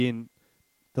in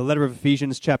the letter of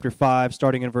Ephesians chapter 5,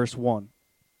 starting in verse 1.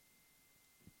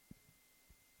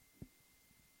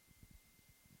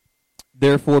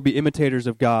 Therefore be imitators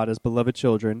of God as beloved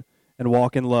children, and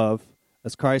walk in love,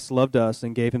 as Christ loved us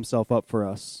and gave himself up for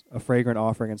us, a fragrant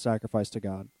offering and sacrifice to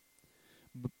God.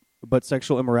 But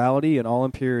sexual immorality and all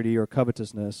impurity or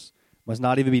covetousness must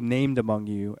not even be named among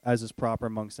you, as is proper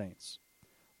among saints.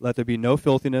 Let there be no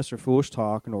filthiness or foolish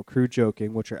talk, nor crude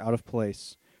joking, which are out of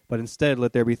place, but instead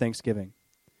let there be thanksgiving.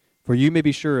 For you may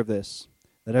be sure of this,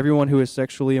 that everyone who is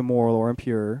sexually immoral or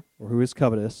impure, or who is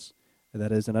covetous,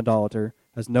 that is, an idolater,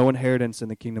 has no inheritance in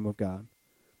the kingdom of God.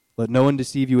 Let no one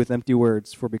deceive you with empty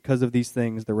words, for because of these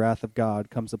things the wrath of God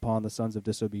comes upon the sons of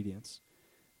disobedience.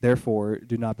 Therefore,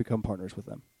 do not become partners with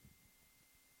them.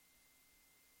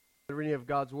 The reading of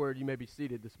God's word, you may be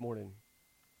seated this morning.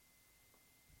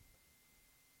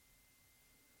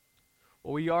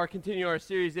 Well, we are continuing our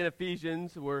series in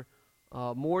Ephesians. We're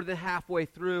more than halfway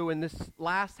through, and this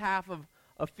last half of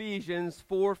Ephesians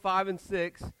 4, 5, and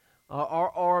 6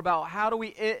 are about how do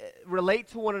we relate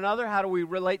to one another, how do we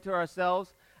relate to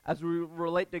ourselves as we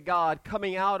relate to God,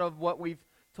 coming out of what we've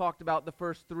talked about the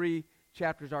first 3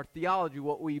 chapters, our theology,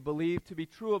 what we believe to be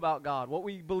true about God. What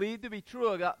we believe to be true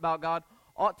about God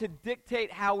ought to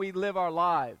dictate how we live our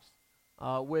lives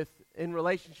in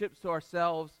relationships to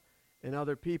ourselves and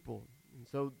other people. And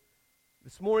so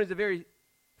this morning is a very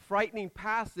frightening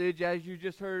passage, as you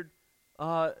just heard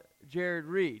Jared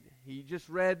read. He just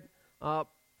read,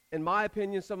 in my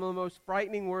opinion, some of the most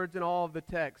frightening words in all of the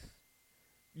text.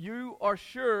 You are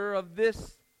sure of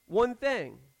this one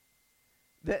thing,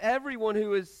 that everyone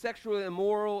who is sexually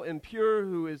immoral, impure,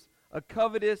 who is a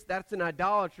covetous, that's an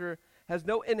idolater, has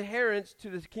no inheritance to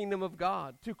the kingdom of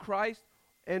God, to Christ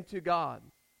and to God.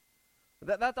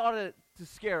 That ought to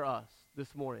scare us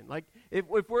this morning. Like,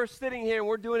 if we're sitting here and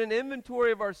we're doing an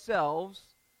inventory of ourselves,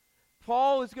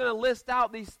 Paul is going to list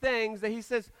out these things that he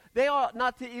says they ought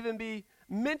not to even be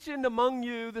mentioned among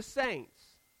you, the saints.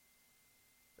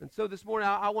 And so this morning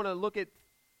I want to look at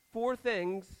 4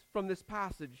 things from this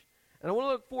passage. And I want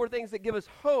to look at 4 things that give us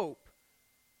hope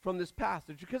from this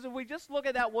passage. Because if we just look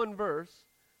at that one verse,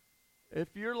 if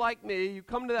you're like me, you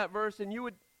come to that verse and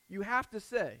you have to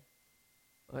say,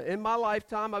 in my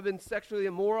lifetime, I've been sexually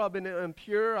immoral, I've been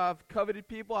impure, I've coveted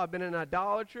people, I've been an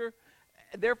idolater.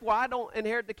 Therefore, I don't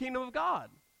inherit the kingdom of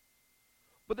God.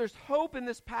 But there's hope in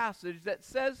this passage that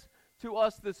says to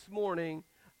us this morning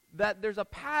that there's a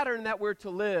pattern that we're to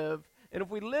live, and if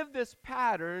we live this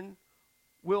pattern,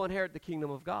 we'll inherit the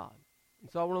kingdom of God. And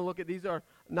so I want to look at, these are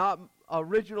not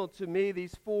original to me,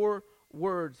 these 4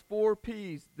 words, 4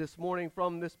 P's this morning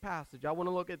from this passage. I want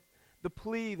to look at the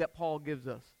plea that Paul gives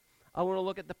us. I want to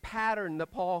look at the pattern that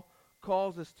Paul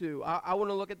calls us to. I want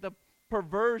to look at the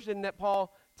perversion that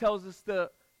Paul tells us to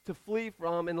flee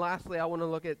from. And lastly, I want to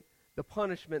look at the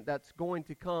punishment that's going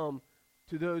to come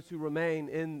to those who remain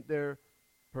in their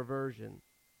perversion.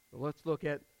 So let's look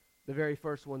at the very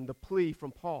first one, the plea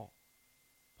from Paul.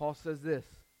 Paul says this,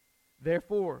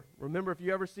 therefore. Remember, if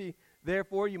you ever see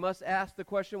therefore, you must ask the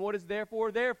question, what is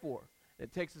therefore? Therefore.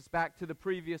 It takes us back to the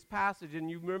previous passage. And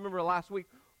you remember last week,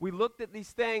 we looked at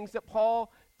these things that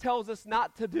Paul tells us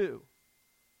not to do.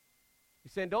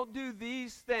 He's saying, don't do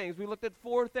these things. We looked at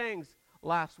 4 things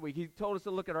last week. He told us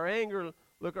to look at our anger,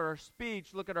 look at our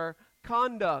speech, look at our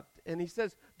conduct. And he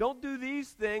says, don't do these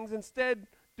things. Instead,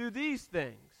 do these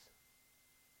things.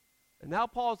 And now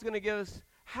Paul's going to give us,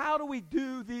 how do we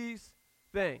do these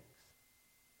things?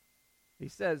 He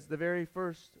says, the very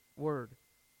first word,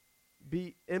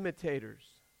 be imitators.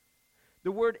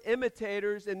 The word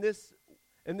imitators in this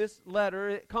letter,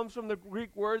 it comes from the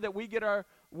Greek word that we get our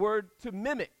word to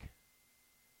mimic.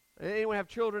 Anyone have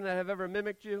children that have ever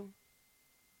mimicked you?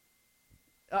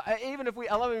 Let me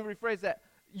rephrase that.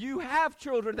 You have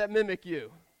children that mimic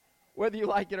you, whether you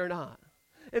like it or not.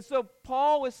 And so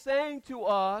Paul is saying to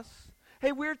us,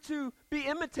 hey, we're to be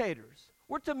imitators.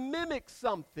 We're to mimic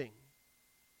something.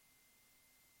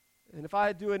 And if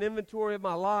I do an inventory of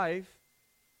my life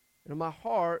and of my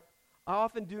heart, I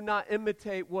often do not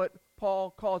imitate what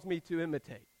Paul calls me to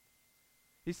imitate.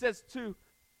 He says to,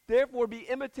 therefore, be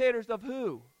imitators of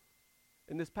who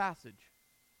in this passage?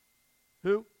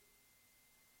 Who?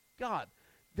 God.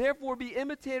 Therefore, be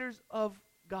imitators of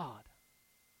God.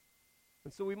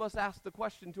 And so we must ask the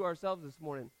question to ourselves this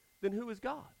morning, then who is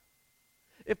God?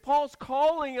 If Paul's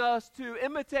calling us to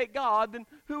imitate God, then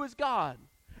who is God?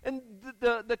 And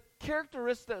the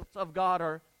characteristics of God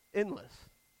are endless.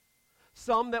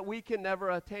 Some that we can never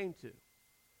attain to.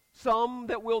 Some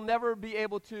that we'll never be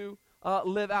able to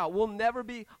live out. We'll never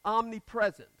be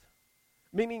omnipresent.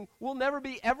 Meaning we'll never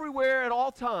be everywhere at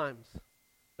all times.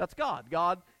 That's God.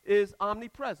 God is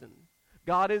omnipresent.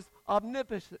 God is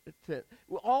omnipotent.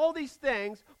 Well, all these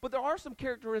things, but there are some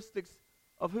characteristics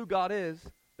of who God is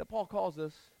that Paul calls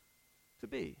us to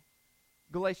be.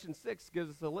 Galatians 6 gives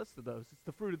us a list of those. It's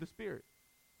the fruit of the Spirit.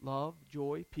 Love,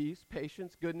 joy, peace,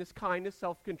 patience, goodness, kindness,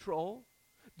 self-control.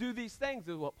 Do these things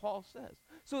is what Paul says.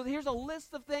 So here's a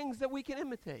list of things that we can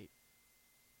imitate.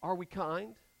 Are we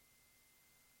kind?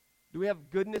 Do we have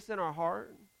goodness in our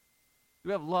heart? Do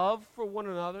we have love for one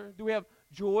another? Do we have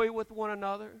joy with one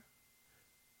another?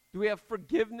 Do we have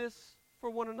forgiveness for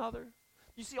one another?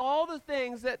 You see, all the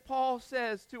things that Paul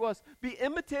says to us, be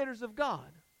imitators of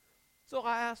God. So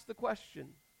I ask the question,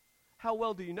 how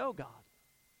well do you know God?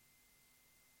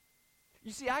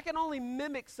 You see, I can only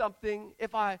mimic something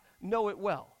if I know it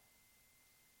well.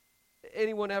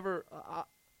 Anyone ever,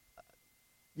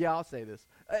 I'll say this.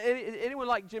 Anyone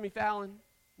like Jimmy Fallon,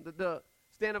 the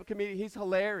stand-up comedian? He's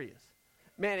hilarious.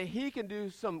 Man, he can do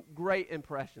some great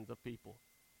impressions of people.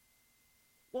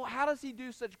 Well, how does he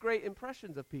do such great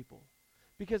impressions of people?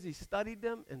 Because he studied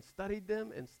them and studied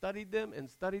them and studied them and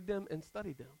studied them and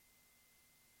studied them.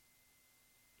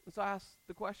 And so I ask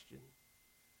the question,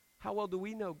 how well do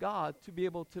we know God to be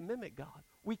able to mimic God?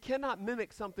 We cannot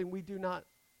mimic something we do not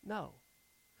know.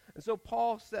 And so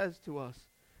Paul says to us,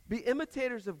 be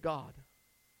imitators of God.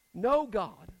 Know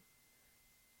God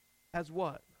as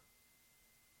what?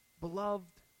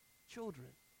 Beloved children.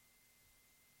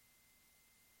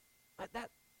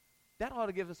 That ought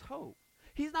to give us hope.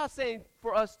 He's not saying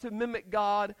for us to mimic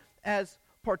God as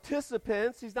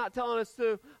participants. He's not telling us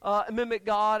to mimic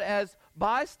God as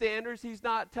bystanders. He's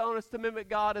not telling us to mimic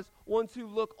God as ones who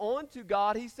look on to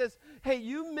God. He says, hey,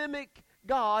 you mimic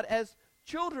God as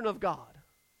children of God.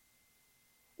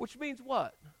 Which means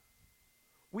what?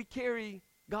 We carry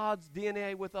God's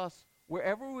DNA with us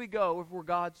wherever we go if we're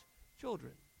God's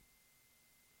children.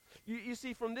 You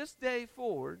see, from this day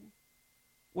forward,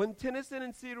 when Tennyson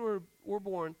and Cedar were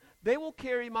born, they will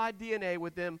carry my DNA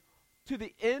with them to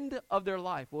the end of their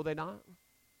life, will they not?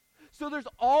 So there's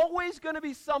always going to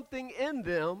be something in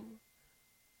them.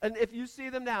 And if you see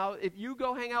them now, if you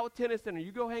go hang out with Tennyson or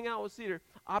you go hang out with Cedar,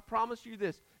 I promise you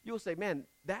this, you'll say, man,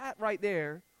 that right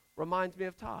there reminds me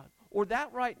of Todd. Or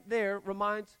that right there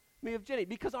reminds me of Jenny.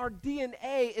 Because our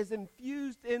DNA is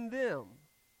infused in them.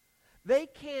 They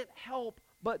can't help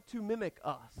but to mimic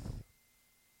us.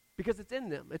 Because it's in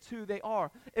them. It's who they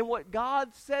are. And what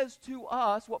God says to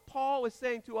us, what Paul is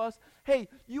saying to us, hey,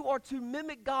 you are to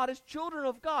mimic God as children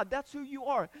of God. That's who you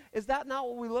are. Is that not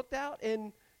what we looked at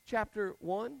in chapter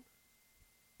 1?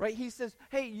 Right? He says,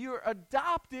 hey, you're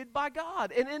adopted by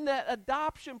God. And in that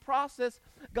adoption process,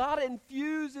 God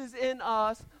infuses in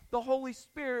us the Holy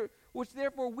Spirit, which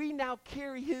therefore we now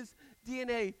carry his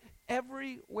DNA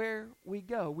everywhere we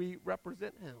go. We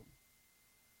represent him.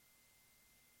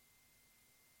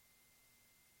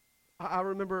 I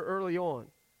remember early on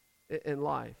in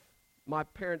life, my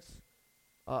parents,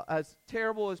 as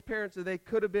terrible as parents as they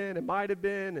could have been and might have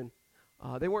been,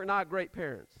 and they were not great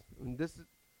parents. And this is,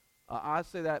 I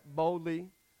say that boldly.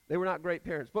 They were not great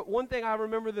parents. But one thing I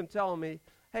remember them telling me,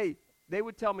 hey, they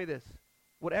would tell me this,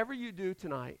 whatever you do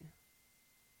tonight,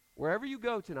 wherever you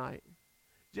go tonight,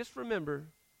 just remember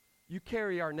you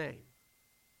carry our name.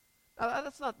 Now,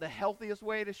 that's not the healthiest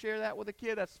way to share that with a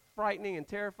kid. That's frightening and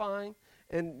terrifying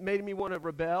and made me want to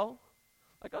rebel.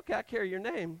 Like, okay, I carry your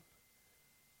name.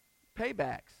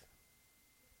 Paybacks.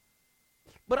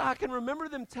 But I can remember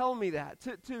them telling me that,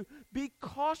 to be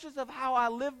cautious of how I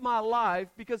live my life,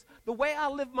 because the way I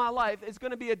live my life is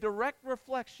going to be a direct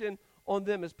reflection on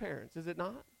them as parents, is it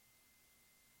not?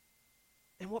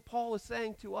 And what Paul is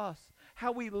saying to us,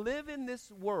 how we live in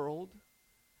this world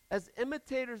as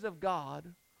imitators of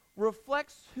God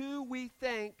reflects who we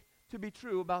think to be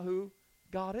true about who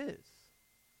God is.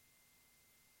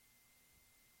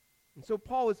 And so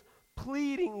Paul is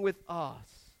pleading with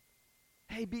us,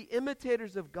 hey, be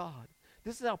imitators of God.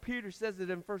 This is how Peter says it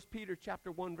in 1 Peter chapter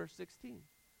 1, verse 16.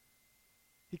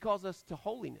 He calls us to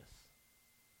holiness.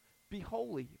 Be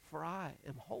holy, for I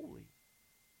am holy.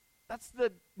 That's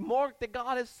the mark that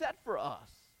God has set for us.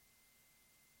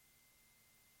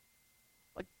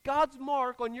 Like God's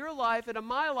mark on your life and on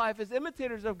my life as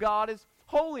imitators of God is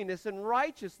holiness and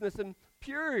righteousness and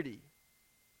purity.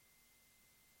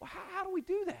 Well, how do we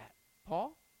do that,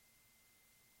 Paul?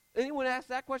 Anyone ask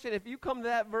that question? If you come to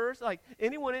that verse, like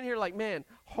anyone in here like, man,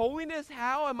 holiness,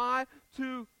 how am I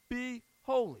to be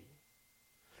holy?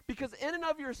 Because in and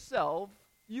of yourself,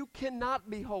 you cannot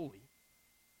be holy.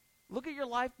 Look at your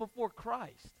life before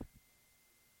Christ.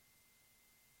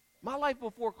 My life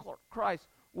before Christ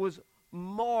was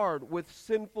marred with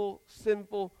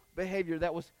sinful behavior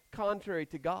that was contrary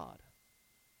to God.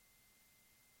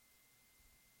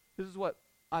 This is what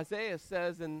Isaiah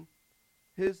says in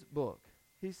his book.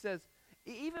 He says,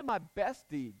 even my best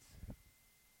deeds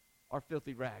are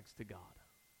filthy rags to God.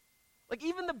 Like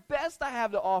even the best I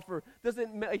have to offer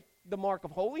doesn't make the mark of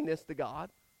holiness to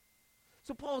God.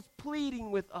 So Paul's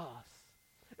pleading with us.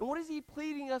 And what is he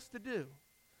pleading us to do?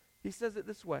 He says it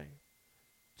this way,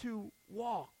 to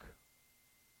walk.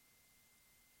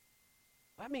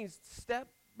 That means step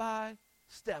by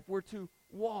step. We're to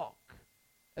walk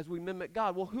as we mimic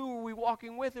God. Well, who are we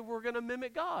walking with if we're going to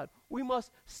mimic God? We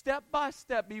must step by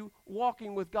step be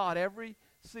walking with God every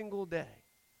single day.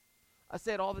 I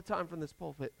say it all the time from this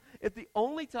pulpit. If the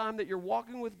only time that you're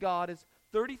walking with God is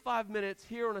 35 minutes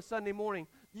here on a Sunday morning,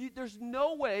 there's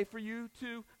no way for you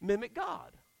to mimic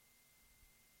God.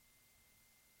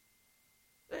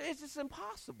 It's just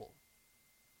impossible.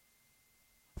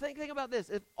 Think about this.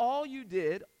 If all you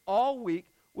did all week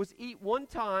was eat one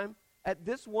time at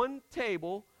this one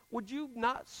table, would you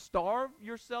not starve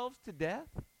yourselves to death?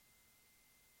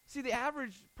 See, the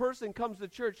average person comes to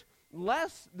church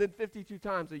less than 52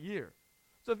 times a year.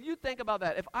 So if you think about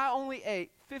that, if I only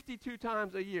ate 52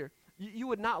 times a year, you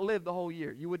would not live the whole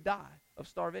year. You would die of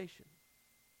starvation.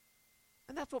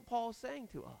 And that's what Paul is saying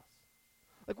to us.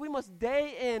 Like we must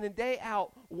day in and day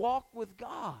out walk with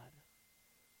God.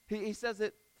 He says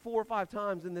it 4 or 5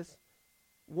 times in this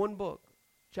one book.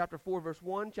 Chapter 4, verse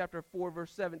 1, chapter 4,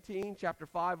 verse 17, chapter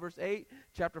 5, verse 8,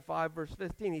 chapter 5, verse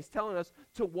 15. He's telling us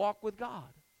to walk with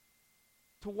God.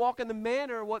 To walk in the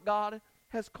manner of what God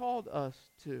has called us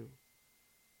to.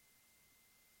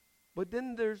 But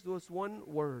then there's this one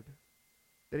word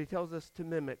that he tells us to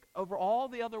mimic over all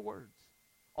the other words,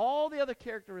 all the other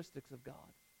characteristics of God.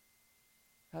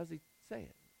 How does he say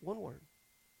it? One word.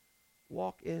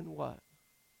 Walk in what?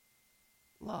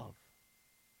 Love.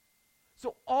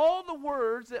 So all the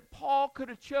words that Paul could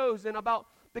have chosen about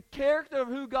the character of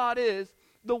who God is,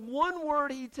 the one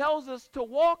word he tells us to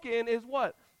walk in is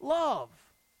what? Love.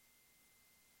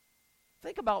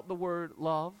 Think about the word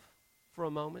love for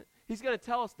a moment. He's going to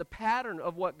tell us the pattern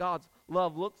of what God's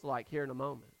love looks like here in a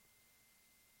moment.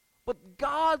 But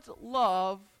God's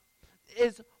love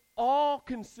is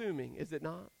all-consuming, is it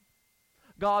not?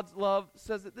 God's love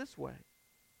says it this way,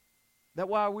 that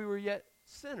while we were yet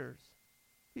sinners,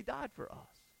 he died for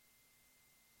us.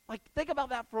 Like, think about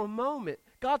that for a moment.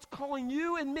 God's calling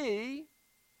you and me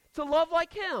to love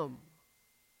like him,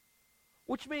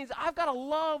 which means I've got to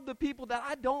love the people that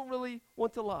I don't really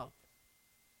want to love.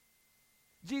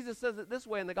 Jesus says it this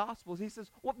way in the Gospels. He says,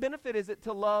 what benefit is it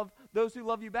to love those who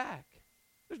love you back?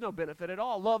 There's no benefit at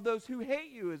all. Love those who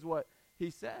hate you is what he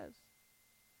says.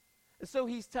 And so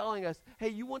he's telling us, hey,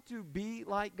 you want to be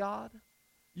like God?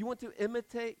 You want to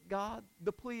imitate God?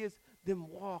 The plea is, then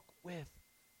walk with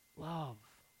love.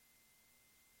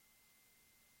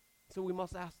 So we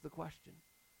must ask the question,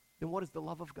 then what is the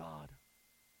love of God?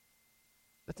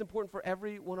 That's important for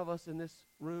every one of us in this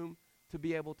room to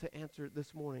be able to answer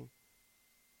this morning.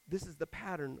 This is the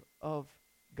pattern of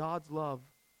God's love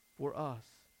for us,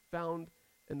 found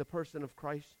in the person of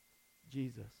Christ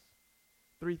Jesus.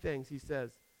 3 things he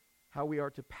says, how we are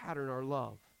to pattern our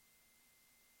love.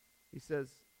 He says,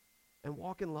 and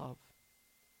walk in love.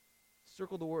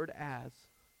 Circle the word as.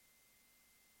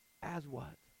 As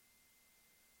what?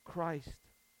 Christ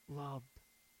loved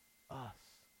us.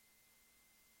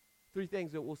 3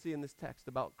 things that we'll see in this text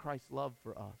about Christ's love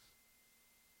for us.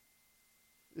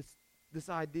 This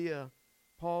idea,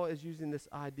 Paul is using this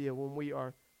idea when we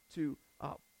are to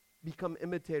become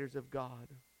imitators of God.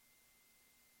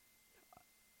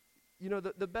 You know,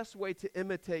 the best way to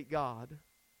imitate God,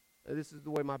 this is the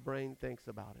way my brain thinks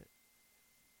about it.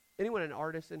 Anyone an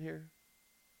artist in here?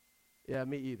 Yeah,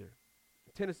 me either.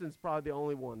 Tennyson's probably the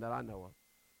only one that I know of.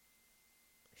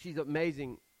 She's an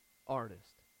amazing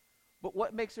artist. But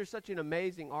what makes her such an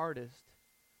amazing artist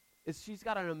is she's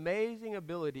got an amazing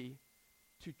ability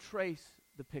to trace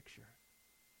the picture.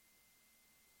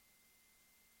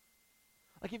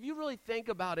 Like if you really think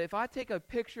about it, if I take a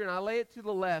picture and I lay it to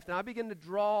the left and I begin to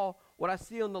draw what I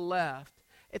see on the left,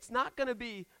 it's not going to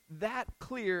be that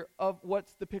clear of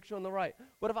what's the picture on the right.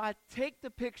 But if I take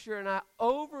the picture and I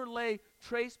overlay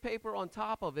trace paper on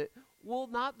top of it, will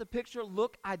not the picture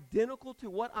look identical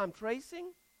to what I'm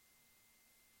tracing?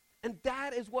 And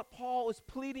that is what Paul is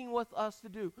pleading with us to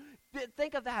do.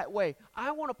 Think of that way.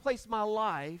 I want to place my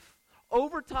life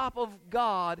over top of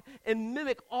God and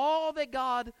mimic all that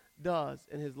God does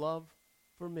in his love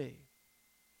for me.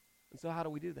 And so how do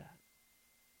we do that?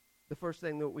 The first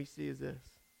thing that we see is this.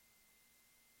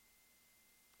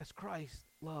 As Christ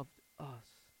loved us.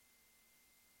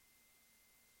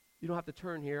 You don't have to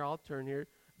turn here. I'll turn here.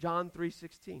 John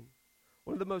 3:16.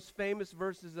 One of the most famous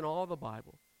verses in all the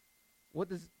Bible. what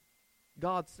does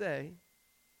God say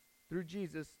through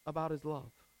Jesus about his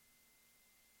love?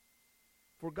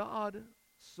 For God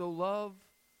so loved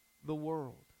the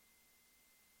world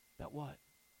that what?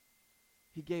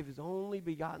 He gave his only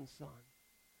begotten Son,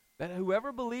 that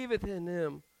whoever believeth in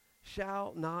him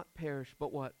shall not perish,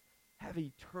 but what? Have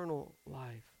eternal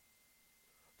life.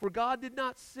 For God did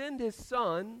not send his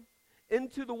Son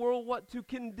into the world, what? To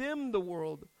condemn the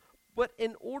world, but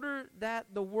in order that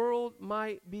the world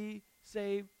might be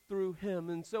saved through him.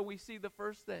 And so we see the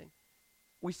first thing.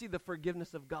 We see the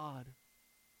forgiveness of God.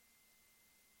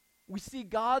 We see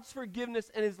God's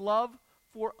forgiveness and his love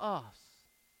for us.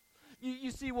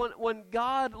 You see, when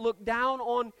God looked down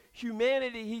on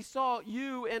humanity, he saw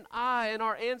you and I and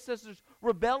our ancestors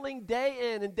rebelling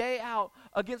day in and day out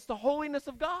against the holiness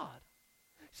of God.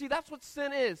 See, that's what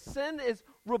sin is. Sin is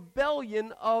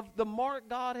rebellion of the mark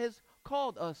God has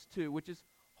called us to, which is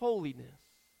holiness.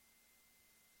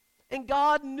 And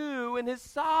God knew in his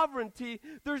sovereignty,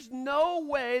 there's no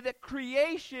way that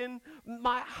creation,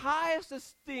 my highest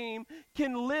esteem,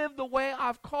 can live the way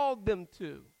I've called them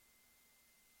to.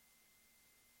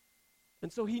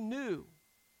 And so he knew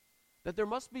that there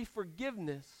must be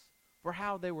forgiveness for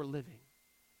how they were living,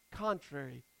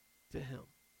 contrary to him.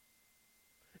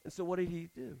 And so what did he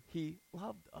do? He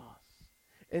loved us.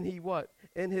 And he what?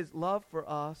 In his love for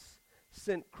us,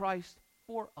 sent Christ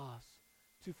for us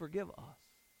to forgive us.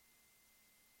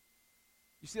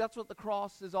 You see, that's what the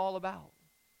cross is all about.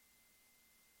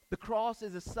 The cross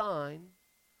is a sign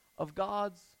of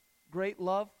God's great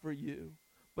love for you,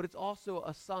 but it's also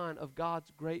a sign of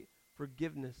God's great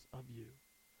forgiveness of you.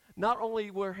 Not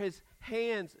only were his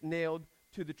hands nailed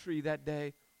to the tree that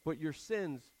day, but your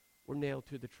sins were nailed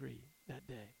to the tree that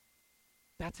day.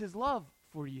 That's his love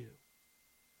for you.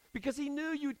 Because he knew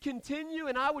you'd continue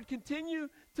and I would continue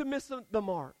to miss the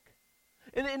mark.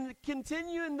 And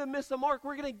continuing to miss the mark,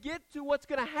 we're going to get to what's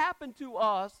going to happen to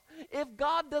us if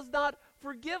God does not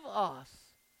forgive us.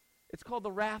 It's called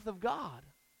the wrath of God.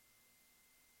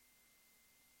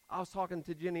 I was talking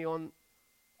to Jenny on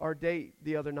our date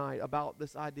the other night about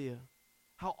this idea.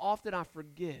 How often I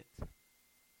forget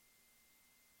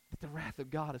that the wrath of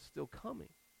God is still coming.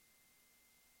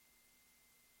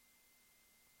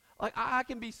 Like I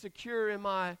can be secure in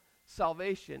my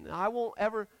salvation. I won't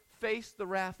ever face the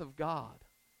wrath of God.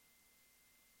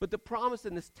 But the promise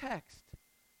in this text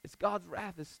is God's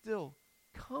wrath is still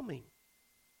coming.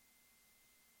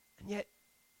 And yet,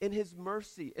 in his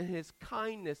mercy and his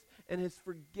kindness and his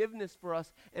forgiveness for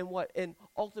us and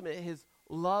ultimately his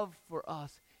love for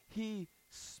us, he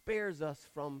spares us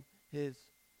from his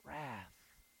wrath.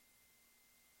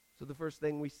 So the first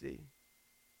thing we see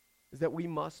is that we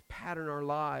must pattern our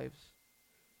lives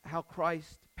how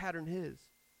Christ patterned his.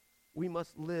 We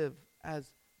must live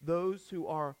as those who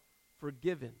are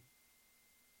forgiven.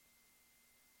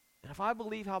 And if I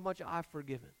believe how much I've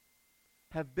forgiven,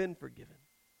 have been forgiven,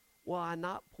 will I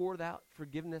not pour that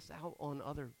forgiveness out on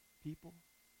other people?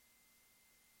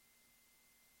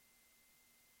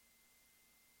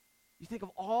 You think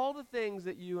of all the things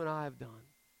that you and I have done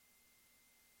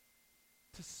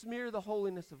to smear the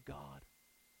holiness of God,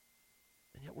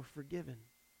 and yet we're forgiven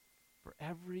for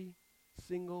every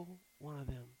single one of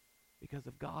them because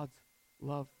of God's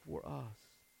love for us.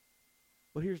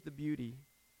 But here's the beauty.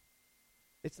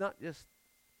 It's not just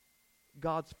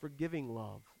God's forgiving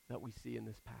love that we see in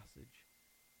this passage.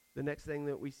 The next thing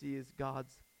that we see is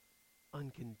God's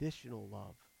unconditional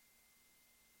love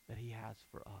that he has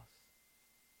for us.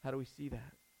 How do we see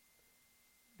that?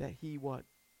 That he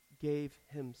gave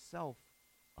himself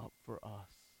up for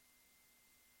us.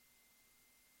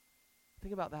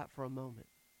 Think about that for a moment.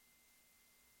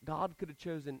 God could have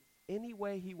chosen any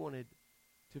way he wanted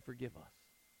to forgive us.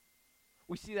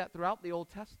 We see that throughout the Old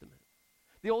Testament.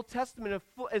 The Old Testament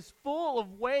is full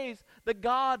of ways that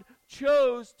God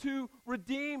chose to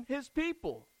redeem his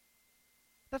people.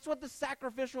 That's what the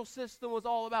sacrificial system was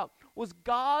all about, was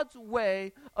God's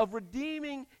way of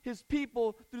redeeming his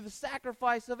people through the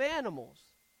sacrifice of animals.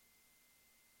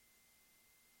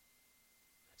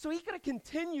 So he could have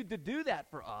continued to do that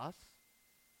for us,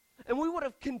 and we would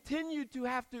have continued to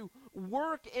have to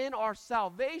work in our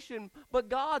salvation, but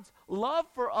God's love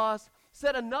for us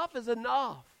said enough is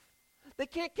enough. They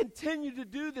can't continue to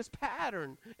do this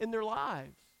pattern in their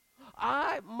lives.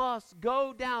 I must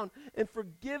go down and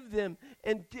forgive them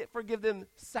and forgive them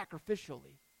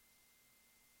sacrificially.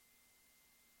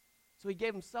 So he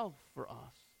gave himself for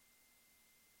us.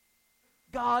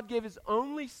 God gave his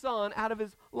only son out of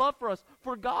his love for us.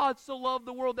 For God so loved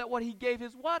the world that he gave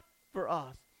his what for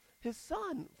us? His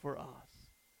son for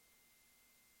us.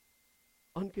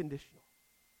 Unconditional.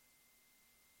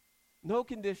 No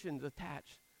conditions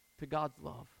attached to God's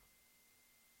love.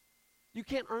 You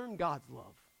can't earn God's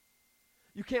love.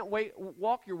 You can't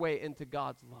walk your way into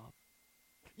God's love.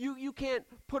 You can't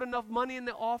put enough money in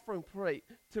the offering plate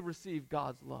to receive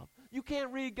God's love. You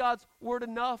can't read God's word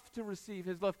enough to receive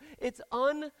his love. It's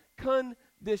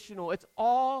unconditional. It's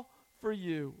all for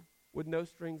you with no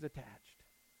strings attached.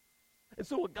 And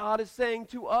so what God is saying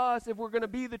to us, if we're going to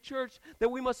be the church,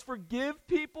 that we must forgive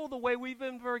people the way we've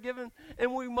been forgiven,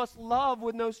 and we must love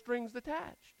with no strings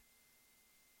attached.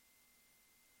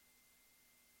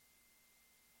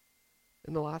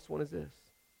 And the last one is this.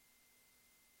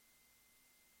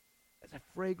 As a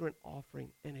fragrant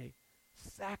offering and a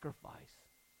sacrifice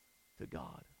to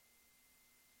God.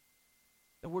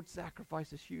 The word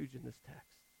sacrifice is huge in this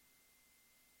text.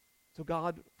 So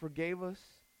God forgave us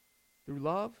through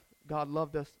love. God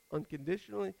loved us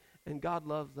unconditionally, and God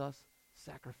loves us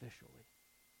sacrificially.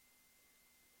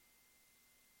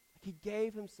 He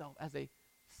gave himself as a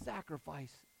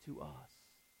sacrifice to us.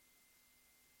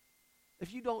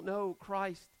 If you don't know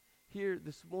Christ here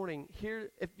this morning,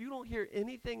 if you don't hear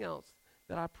anything else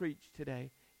that I preach today,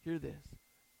 hear this,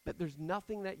 that there's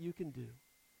nothing that you can do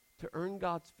to earn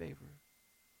God's favor,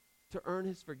 to earn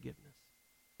his forgiveness.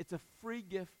 It's a free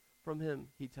gift from him,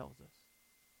 he tells us.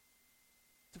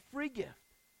 It's a free gift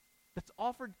that's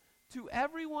offered to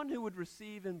everyone who would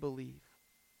receive and believe.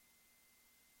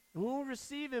 And when we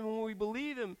receive him, when we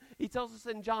believe him, he tells us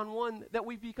in John 1 that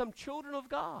we become children of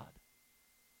God.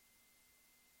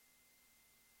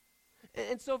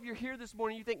 And so if you're here this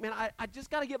morning, you think, man, I just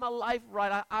got to get my life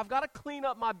right. I've got to clean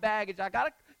up my baggage. I got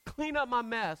to clean up my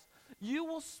mess. You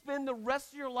will spend the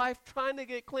rest of your life trying to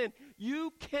get clean.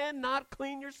 You cannot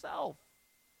clean yourself.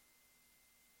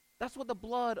 That's what the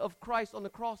blood of Christ on the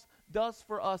cross does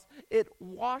for us. It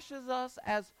washes us,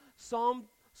 as Psalm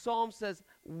says,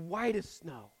 white as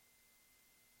snow.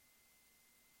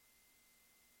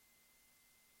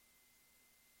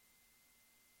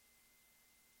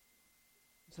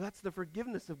 So that's the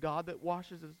forgiveness of God that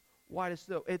washes us white as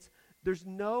snow. There's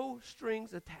no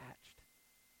strings attached.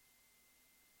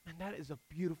 And that is a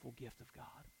beautiful gift of God.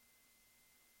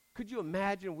 Could you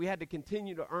imagine we had to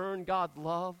continue to earn God's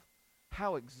love?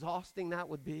 How exhausting that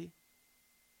would be.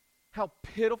 How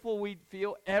pitiful we'd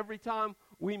feel every time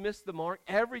we miss the mark.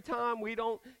 Every time we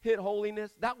don't hit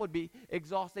holiness. That would be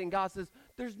exhausting. God says,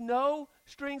 there's no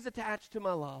strings attached to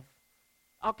my love.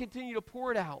 I'll continue to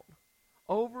pour it out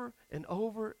over and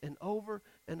over and over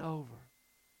and over.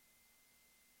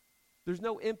 There's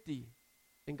no empty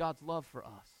in God's love for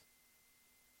us.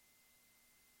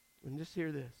 And just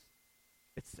hear this.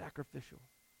 It's sacrificial.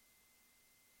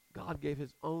 God gave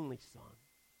his only son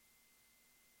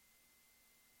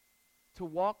to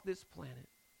walk this planet,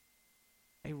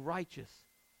 a righteous,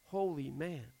 holy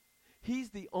man. He's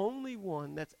the only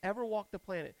one that's ever walked the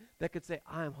planet that could say,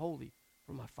 I am holy,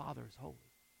 for my Father is holy.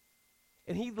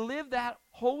 And he lived that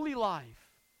holy life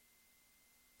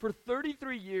for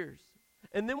 33 years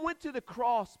and then went to the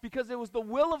cross because it was the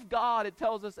will of God, it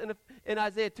tells us in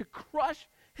Isaiah, to crush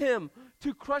him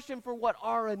for what?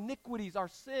 Our iniquities, our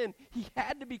sin. He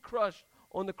had to be crushed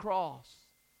on the cross.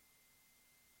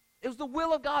 It was the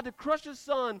will of God to crush his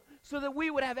son so that we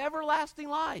would have everlasting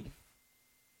life.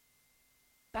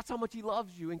 That's how much he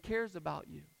loves you and cares about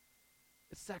you.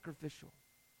 It's sacrificial.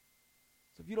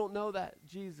 So if you don't know that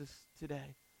Jesus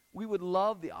today, we would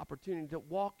love the opportunity to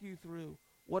walk you through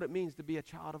what it means to be a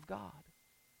child of God.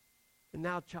 And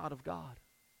now, child of God,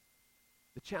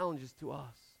 the challenge is to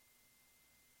us.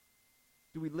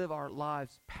 Do we live our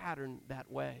lives patterned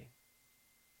that way?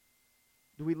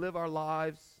 Do we live our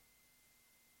lives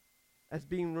as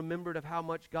being remembered of how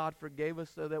much God forgave us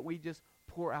so that we just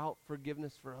pour out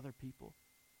forgiveness for other people?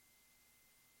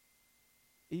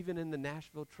 Even in the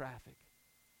Nashville traffic.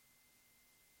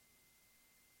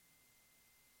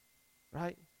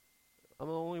 Right? I'm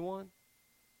the only one.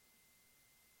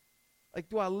 Like,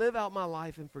 do I live out my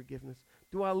life in forgiveness?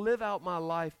 Do I live out my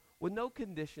life with no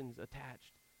conditions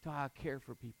attached to how I care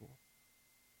for people?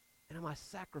 And am I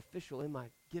sacrificial in my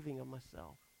giving of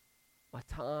myself? My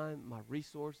time, my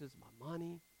resources, my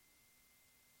money?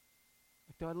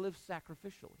 Like, do I live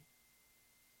sacrificially?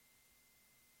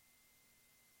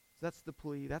 So that's the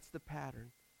plea. That's the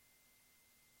pattern.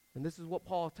 And this is what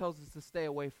Paul tells us to stay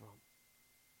away from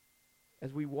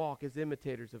as we walk as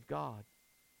imitators of God.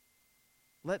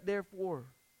 Let therefore,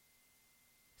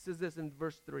 he says this in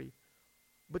verse 3,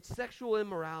 but sexual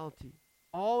immorality,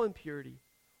 all impurity,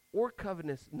 or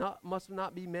covetousness must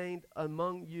not be made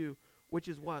among you, which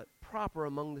is what? Proper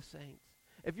among the saints.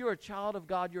 If you're a child of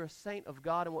God, you're a saint of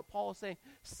God. And what Paul is saying,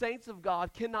 saints of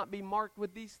God cannot be marked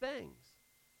with these things.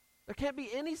 There can't be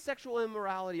any sexual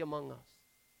immorality among us.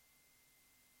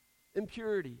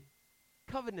 Impurity,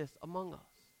 covetousness among us.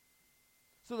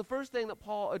 So the first thing that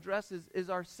Paul addresses is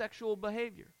our sexual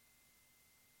behavior.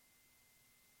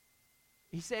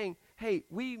 He's saying, hey,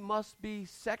 we must be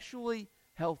sexually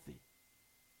healthy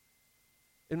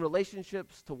in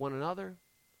relationships to one another,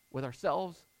 with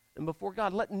ourselves, and before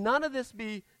God. Let none of this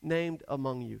be named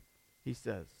among you, he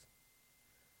says.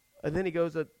 And then he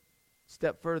goes a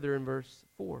step further in verse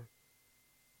 4.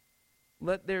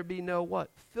 Let there be no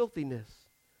what? Filthiness,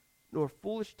 nor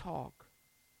foolish talk,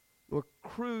 nor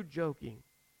crude joking,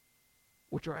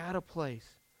 which are out of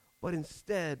place, but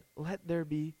instead let there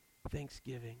be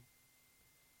thanksgiving.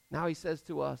 Now he says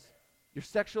to us, your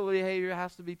sexual behavior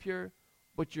has to be pure,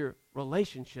 but your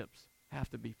relationships have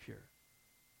to be pure.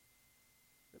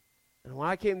 And when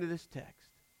I came to this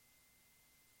text,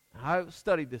 and I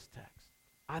studied this text,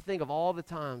 I think of all the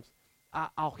times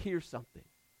I'll hear something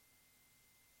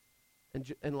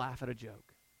and laugh at a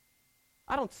joke.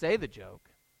 I don't say the joke,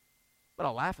 but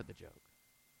I'll laugh at the joke.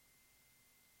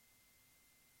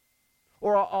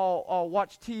 Or I'll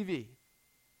watch TV,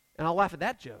 and I'll laugh at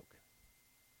that joke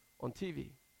on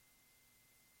TV.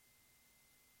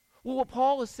 Well, what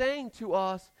Paul is saying to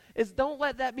us is don't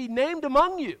let that be named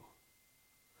among you.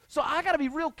 So I got to be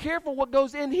real careful what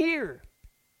goes in here.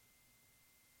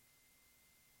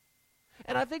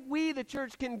 And I think we, the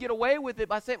church, can get away with it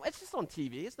by saying, it's just on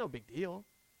TV. It's no big deal.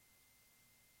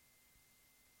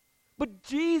 But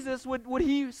Jesus, would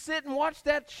he sit and watch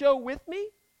that show with me?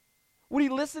 Would he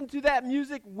listen to that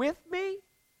music with me?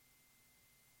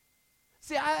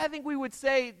 See, I think we would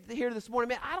say here this morning,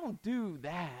 man, I don't do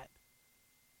that.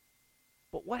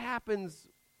 But what happens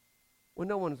when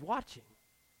no one's watching?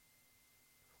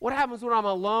 What happens when I'm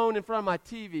alone in front of my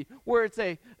TV, where it's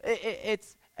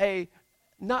a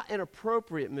not an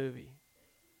appropriate movie?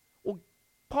 Well,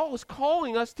 Paul is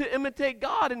calling us to imitate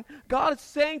God, and God is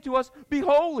saying to us, be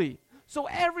holy. So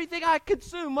everything I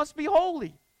consume must be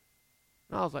holy.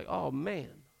 And I was like, oh man.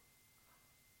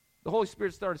 The Holy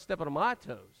Spirit started stepping on my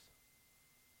toes.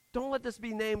 Don't let this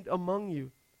be named among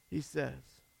you, he says.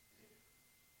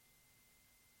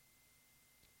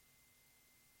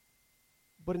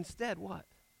 But instead, what?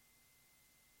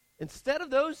 Instead of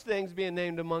those things being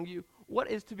named among you, what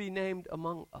is to be named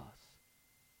among us?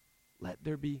 Let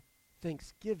there be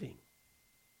thanksgiving.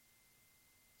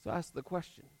 So ask the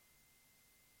question,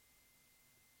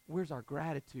 where's our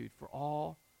gratitude for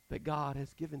all that God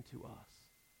has given to us?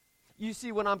 You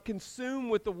see, when I'm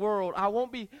consumed with the world, I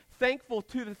won't be thankful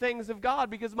to the things of God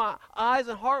because my eyes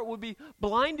and heart would be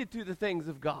blinded to the things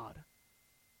of God.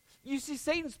 You see,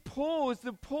 Satan's pull is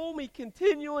to pull me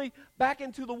continually back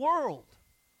into the world.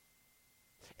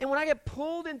 And when I get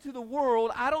pulled into the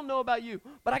world, I don't know about you,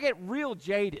 but I get real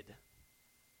jaded.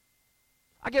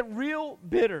 I get real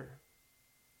bitter.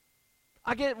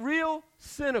 I get real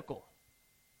cynical.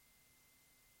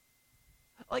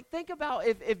 Like, think about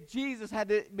if Jesus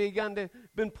had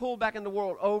been pulled back in the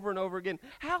world over and over again.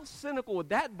 How cynical would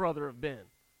that brother have been?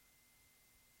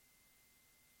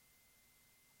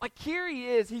 Like, here he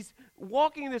is. He's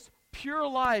walking this pure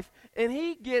life, and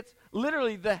he gets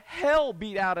literally the hell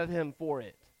beat out of him for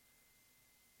it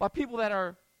by people that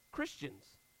are Christians.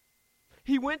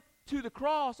 He went to the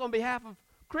cross on behalf of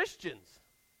Christians.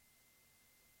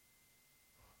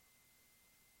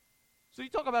 So you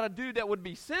talk about a dude that would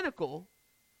be cynical,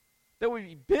 that would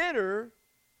be bitter.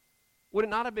 Would it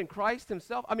not have been Christ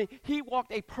himself? I mean, he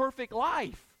walked a perfect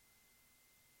life.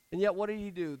 And yet what did he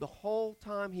do? The whole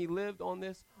time he lived on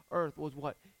this earth was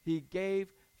what? He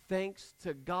gave thanks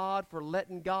to God for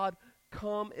letting God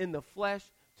come in the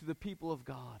flesh to the people of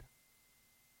God.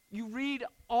 You read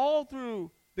all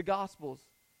through the Gospels,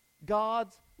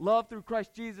 God's love through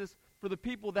Christ Jesus for the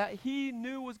people that he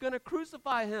knew was going to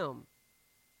crucify him.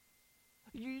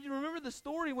 You remember the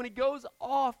story when he goes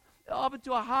off up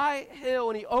into a high hill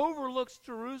and he overlooks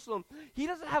Jerusalem. He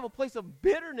doesn't have a place of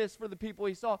bitterness for the people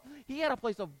he saw. He had a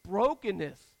place of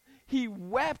brokenness. He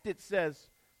wept, it says,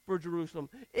 for Jerusalem.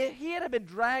 If he had been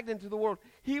dragged into the world,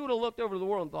 he would have looked over the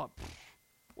world and thought,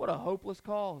 what a hopeless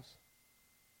cause.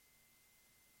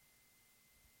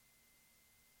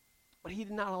 But he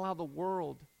did not allow the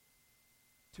world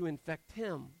to infect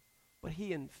him, but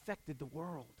he infected the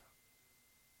world.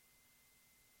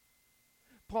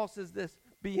 Paul says this,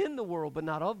 be in the world, but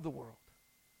not of the world.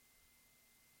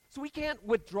 So we can't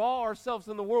withdraw ourselves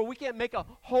from the world. We can't make a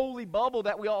holy bubble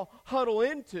that we all huddle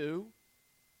into.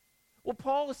 Well,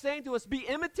 Paul is saying to us, be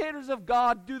imitators of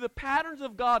God, do the patterns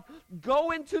of God,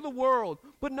 go into the world.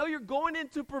 But no, you're going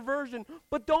into perversion,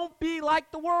 but don't be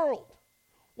like the world.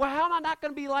 Well, how am I not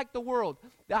going to be like the world?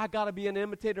 I got to be an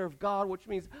imitator of God, which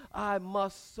means I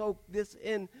must soak this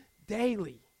in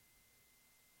daily.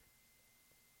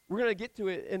 We're going to get to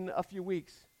it in a few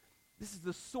weeks. This is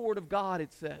the sword of God,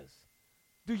 it says.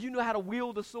 Do you know how to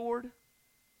wield a sword?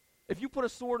 If you put a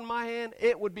sword in my hand,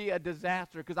 it would be a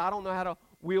disaster because I don't know how to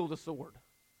wield a sword.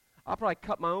 I'll probably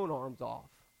cut my own arms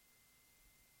off.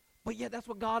 But yet that's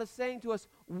what God is saying to us.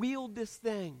 Wield this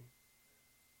thing.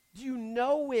 Do you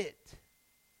know it?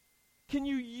 Can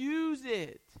you use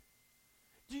it?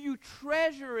 Do you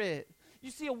treasure it? You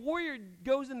see, a warrior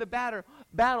goes into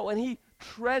battle and he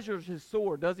treasures his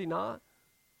sword, does he not?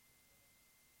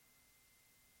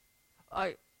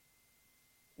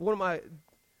 One of my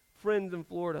friends in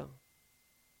Florida,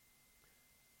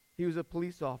 he was a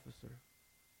police officer,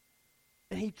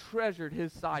 and he treasured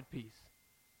his side piece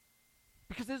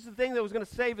because this is the thing that was going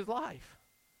to save his life.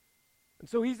 And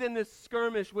so he's in this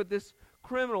skirmish with this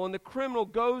criminal, and the criminal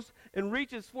goes and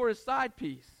reaches for his side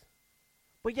piece.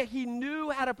 But yet he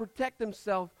knew how to protect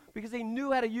himself because he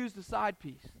knew how to use the side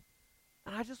piece.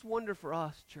 And I just wonder for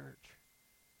us, church,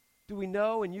 do we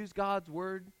know and use God's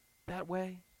word that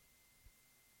way?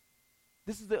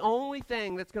 This is the only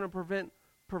thing that's going to prevent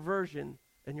perversion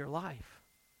in your life.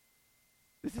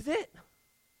 This is it.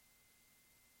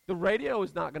 The radio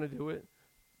is not going to do it.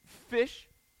 Fish,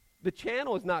 the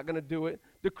channel is not going to do it.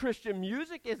 The Christian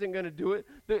music isn't going to do it.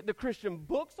 The Christian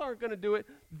books aren't going to do it.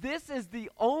 This is the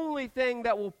only thing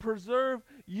that will preserve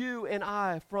you and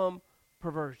I from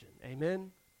perversion.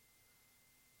 Amen?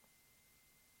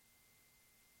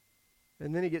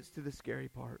 And then he gets to the scary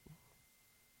part.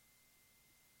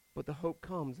 But the hope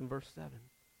comes in verse 7.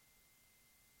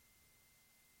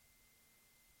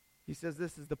 He says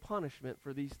this is the punishment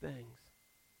for these things.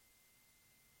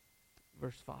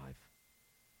 Verse 5.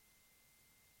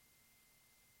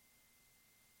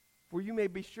 For you may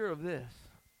be sure of this.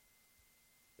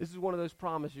 This is one of those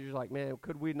promises you're like, man,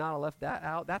 could we not have left that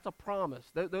out? That's a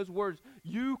promise. Those words,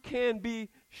 you can be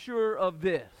sure of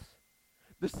this.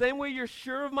 The same way you're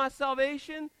sure of my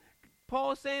salvation,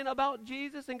 Paul is saying about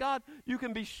Jesus and God, you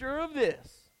can be sure of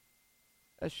this.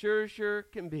 As sure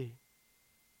can be.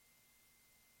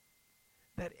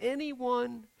 That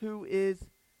anyone who is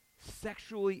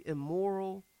sexually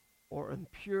immoral or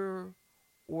impure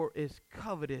or is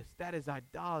covetous, that is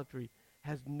idolatry,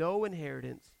 has no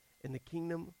inheritance in the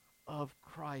kingdom of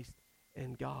Christ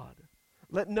and God.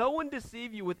 Let no one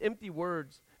deceive you with empty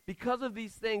words. Because of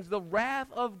these things, the wrath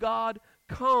of God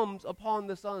comes upon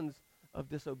the sons of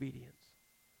disobedience.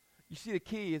 You see, the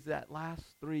key is that last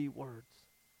three words.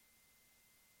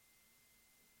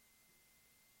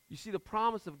 You see, the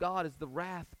promise of God is the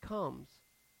wrath comes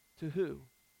to who?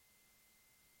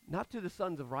 Not to the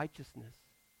sons of righteousness.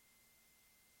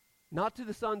 Not to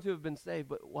the sons who have been saved,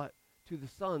 but what? To the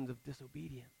sons of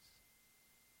disobedience.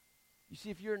 You see,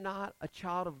 if you're not a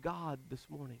child of God this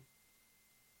morning,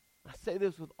 I say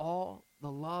this with all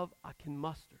the love I can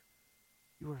muster,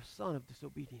 you are a son of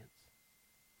disobedience.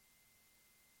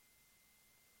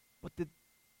 But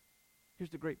here's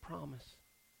the great promise.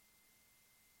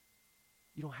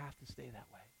 You don't have to stay that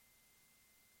way.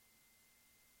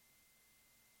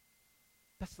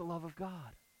 That's the love of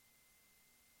God.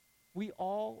 We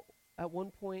all, at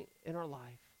one point in our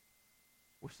life,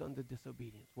 were sons of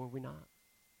disobedience, were we not?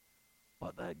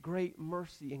 But that great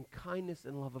mercy and kindness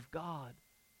and love of God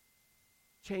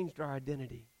changed our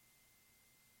identity.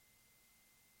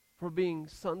 From being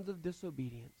sons of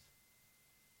disobedience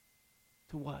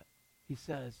to what? He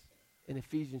says in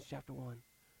Ephesians chapter 1,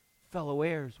 fellow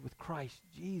heirs with Christ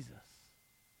Jesus.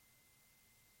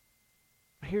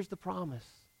 But here's the promise.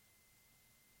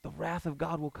 The wrath of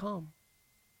God will come.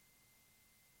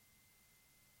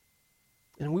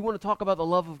 And we want to talk about the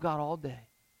love of God all day.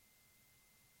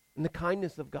 And the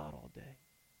kindness of God all day.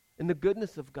 And the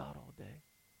goodness of God all day.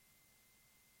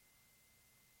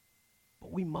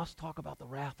 But we must talk about the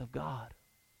wrath of God.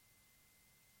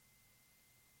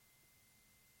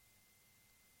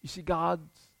 You see,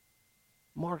 God's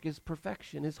mark is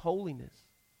perfection, is holiness.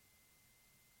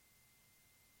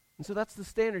 And so that's the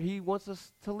standard he wants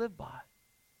us to live by.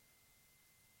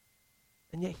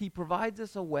 And yet he provides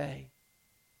us a way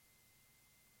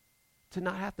to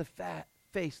not have to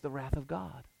face the wrath of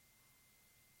God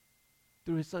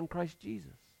through his son Christ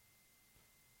Jesus.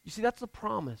 You see, that's the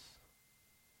promise.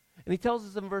 And he tells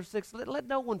us in verse 6, let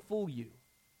no one fool you.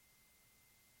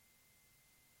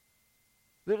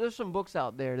 There's some books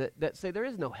out there that say there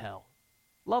is no hell.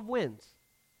 Love wins.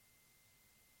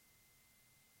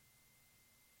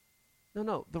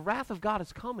 No, the wrath of God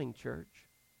is coming, church.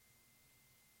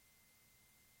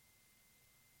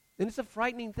 And it's a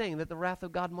frightening thing that the wrath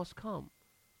of God must come.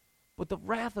 But the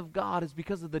wrath of God is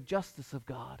because of the justice of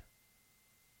God.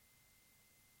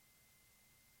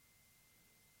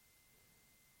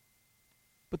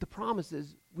 But the promise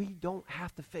is we don't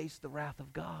have to face the wrath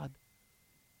of God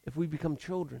if we become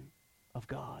children of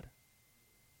God.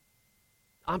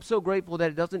 I'm so grateful that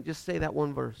it doesn't just say that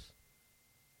one verse.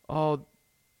 Oh,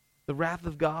 the wrath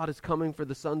of God is coming for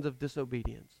the sons of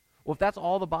disobedience. Well, if that's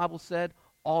all the Bible said,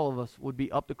 all of us would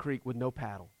be up the creek with no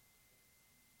paddle.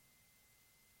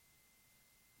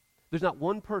 There's not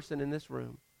one person in this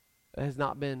room that has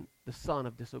not been the son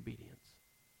of disobedience.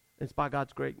 It's by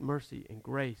God's great mercy and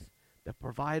grace that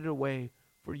provided a way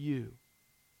for you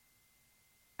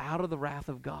out of the wrath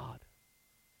of God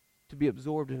to be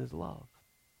absorbed in his love.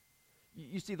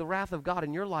 You see, the wrath of God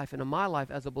in your life and in my life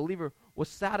as a believer was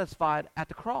satisfied at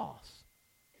the cross.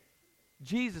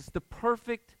 Jesus, the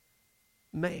perfect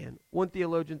man, one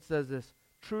theologian says this,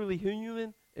 truly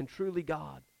human and truly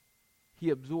God, he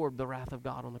absorbed the wrath of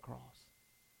God on the cross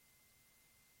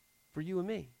for you and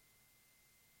me.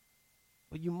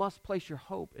 But you must place your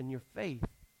hope and your faith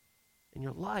and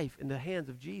your life in the hands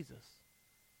of Jesus.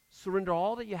 Surrender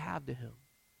all that you have to him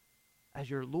as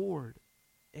your Lord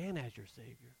and as your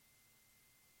Savior.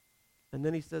 And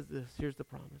then he says this, here's the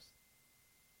promise.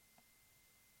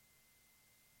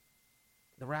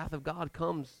 The wrath of God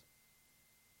comes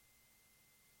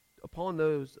upon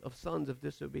those of sons of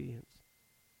disobedience.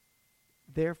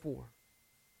 Therefore,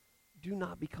 do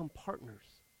not become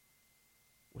partners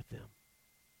with them.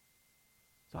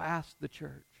 So I asked the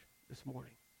church this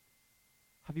morning,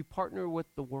 have you partnered with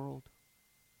the world?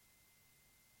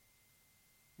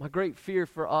 My great fear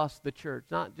for us, the church,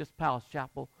 not just Palace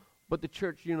Chapel, but the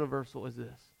church universal is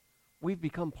this. We've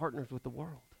become partners with the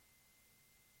world.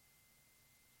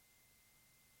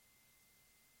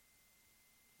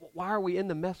 Why are we in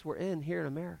the mess we're in here in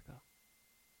America?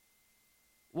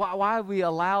 Why have we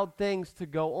allowed things to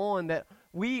go on that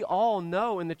we all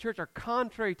know in the church are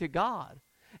contrary to God,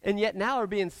 and yet now are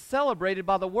being celebrated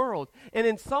by the world? And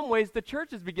in some ways, the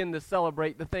church is beginning to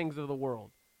celebrate the things of the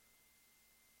world.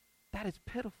 That is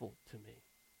pitiful to me.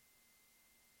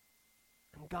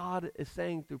 And God is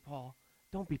saying through Paul,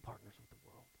 don't be partners with the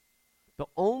world. The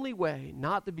only way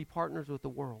not to be partners with the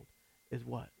world is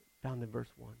what? Found in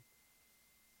verse 1.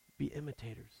 Be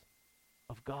imitators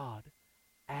of God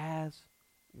as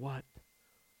what?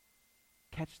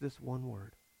 Catch this one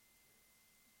word.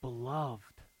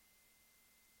 Beloved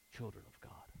children of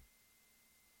God.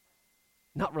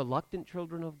 Not reluctant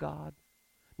children of God.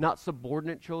 Not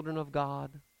subordinate children of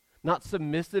God. Not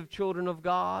submissive children of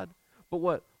God. But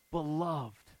what?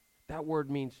 Beloved. That word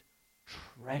means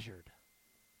treasured.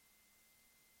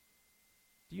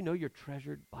 Do you know you're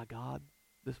treasured by God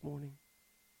this morning?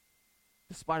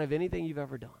 Despite of anything you've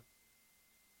ever done,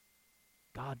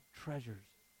 God treasures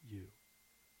you.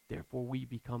 Therefore, we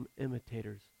become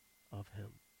imitators of him.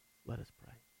 Let us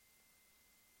pray.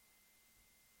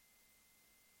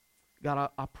 God,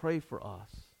 I pray for us.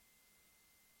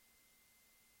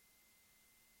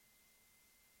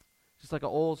 Just like an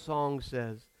old song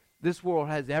says, this world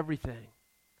has everything,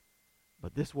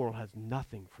 but this world has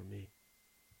nothing for me.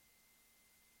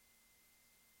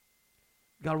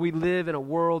 God, we live in a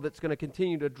world that's going to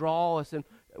continue to draw us and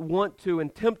want to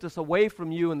and tempt us away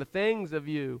from you and the things of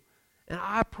you. And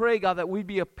I pray, God, that we'd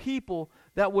be a people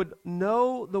that would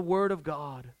know the Word of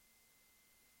God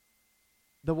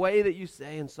the way that you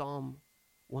say in Psalm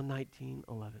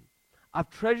 119:11. I've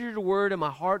treasured your word in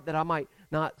my heart that I might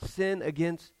not sin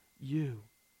against you.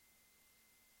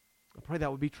 I pray that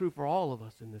would be true for all of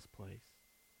us in this place.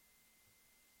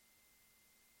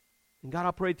 And God,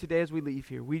 I pray today as we leave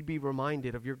here, we'd be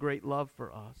reminded of your great love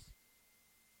for us.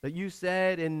 That you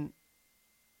said in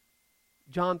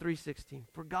John 3:16,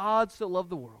 for God so loved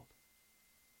the world,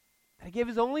 that he gave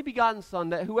his only begotten Son,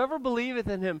 that whoever believeth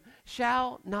in him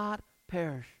shall not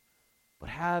perish, but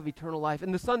have eternal life.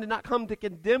 And the Son did not come to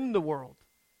condemn the world.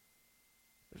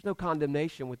 There's no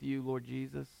condemnation with you, Lord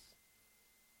Jesus.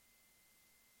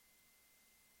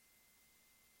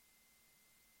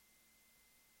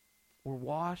 We're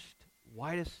washed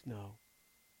white as snow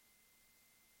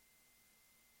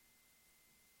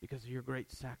because of your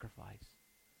great sacrifice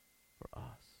for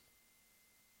us.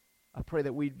 I pray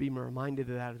that we'd be reminded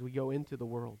of that as we go into the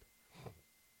world.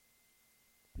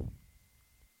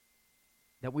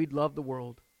 That we'd love the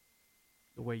world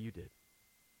the way you did.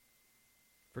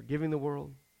 Forgiving the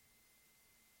world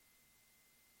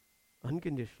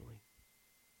unconditionally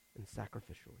and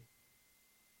sacrificially.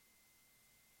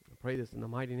 I pray this in the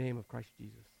mighty name of Christ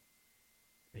Jesus.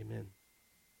 Amen.